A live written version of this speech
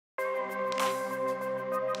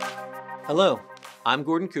Hello, I'm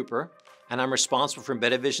Gordon Cooper, and I'm responsible for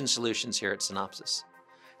embedded vision solutions here at Synopsys.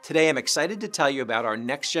 Today, I'm excited to tell you about our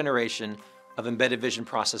next generation of embedded vision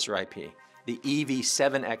processor IP, the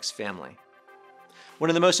EV7x family. One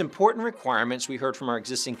of the most important requirements we heard from our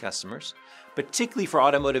existing customers, particularly for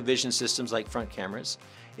automotive vision systems like front cameras,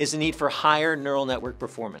 is the need for higher neural network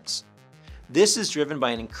performance. This is driven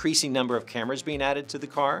by an increasing number of cameras being added to the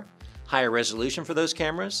car, higher resolution for those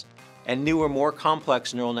cameras, and newer, more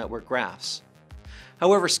complex neural network graphs.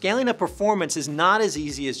 However, scaling up performance is not as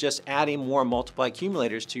easy as just adding more multiply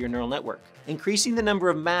accumulators to your neural network. Increasing the number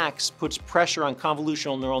of MACs puts pressure on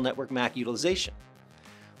convolutional neural network MAC utilization,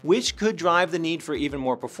 which could drive the need for even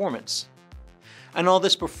more performance. And all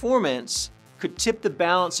this performance could tip the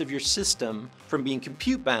balance of your system from being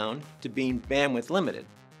compute bound to being bandwidth limited.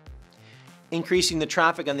 Increasing the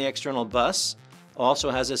traffic on the external bus also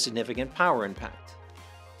has a significant power impact.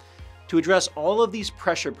 To address all of these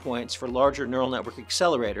pressure points for larger neural network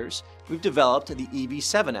accelerators, we've developed the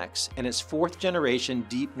EV7x and its 4th generation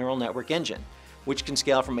deep neural network engine, which can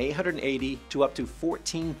scale from 880 to up to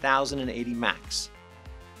 14,080 MACs.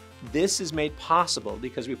 This is made possible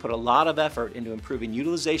because we put a lot of effort into improving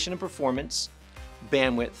utilization and performance,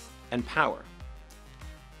 bandwidth, and power.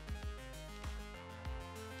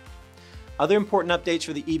 Other important updates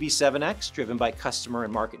for the EV7x, driven by customer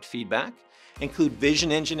and market feedback, include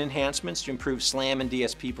vision engine enhancements to improve SLAM and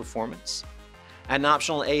DSP performance, an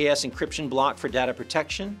optional AES encryption block for data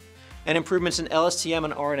protection, and improvements in LSTM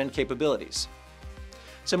and RNN capabilities.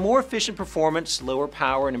 So more efficient performance, lower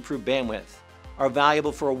power, and improved bandwidth are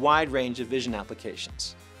valuable for a wide range of vision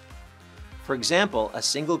applications. For example, a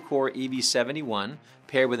single-core EV71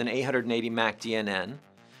 paired with an 880 MAC DNN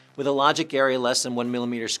with a logic area less than 1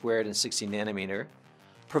 mm² and 60 nanometer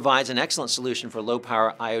provides an excellent solution for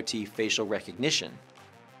low-power IoT facial recognition.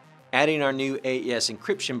 Adding our new AES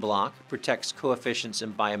encryption block protects coefficients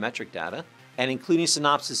and biometric data, and including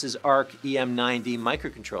Synopsys' ARC EM9D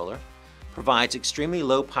microcontroller provides extremely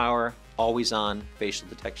low-power, always-on facial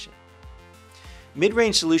detection.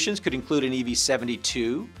 Mid-range solutions could include an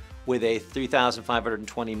EV72 with a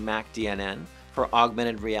 3520 MAC DNN for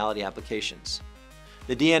augmented reality applications.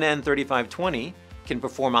 The DNN 3520 can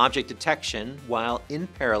perform object detection while, in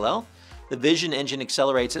parallel, the vision engine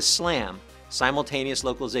accelerates a SLAM, simultaneous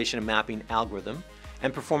localization and mapping algorithm,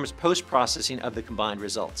 and performs post-processing of the combined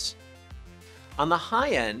results. On the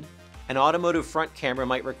high end, an automotive front camera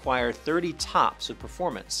might require 30 TOPS of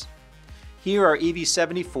performance. Here, our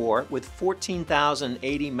EV74 with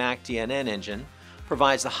 14,080 MAC DNN engine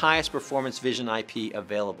provides the highest performance vision IP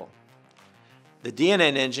available. The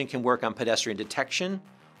DNN engine can work on pedestrian detection,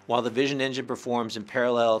 while the vision engine performs in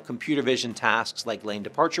parallel computer vision tasks like lane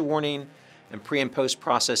departure warning and pre- and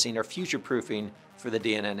post-processing or future-proofing for the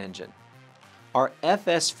DNN engine. Our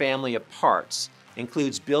FS family of parts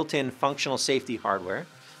includes built-in functional safety hardware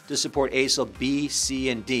to support ASIL B, C,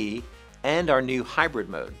 and D, and our new hybrid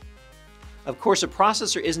mode. Of course, a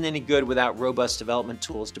processor isn't any good without robust development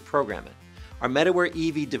tools to program it. Our MetaWare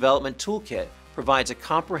EV development toolkit provides a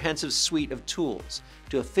comprehensive suite of tools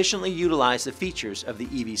to efficiently utilize the features of the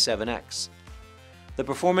EV7x. The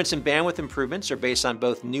performance and bandwidth improvements are based on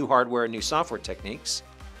both new hardware and new software techniques.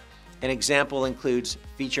 An example includes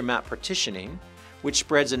feature map partitioning, which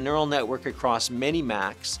spreads a neural network across many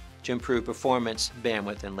MACs to improve performance,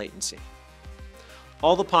 bandwidth, and latency.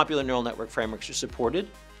 All the popular neural network frameworks are supported,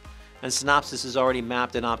 and Synopsys has already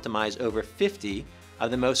mapped and optimized over 50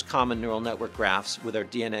 of the most common neural network graphs with our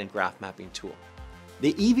DNN graph mapping tool.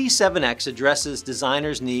 The EV7x addresses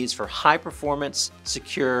designers' needs for high performance,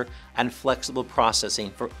 secure, and flexible processing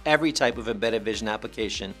for every type of embedded vision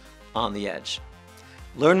application on the edge.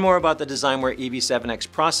 Learn more about the DesignWare EV7x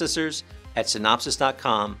processors at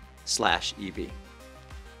synopsys.com/EV.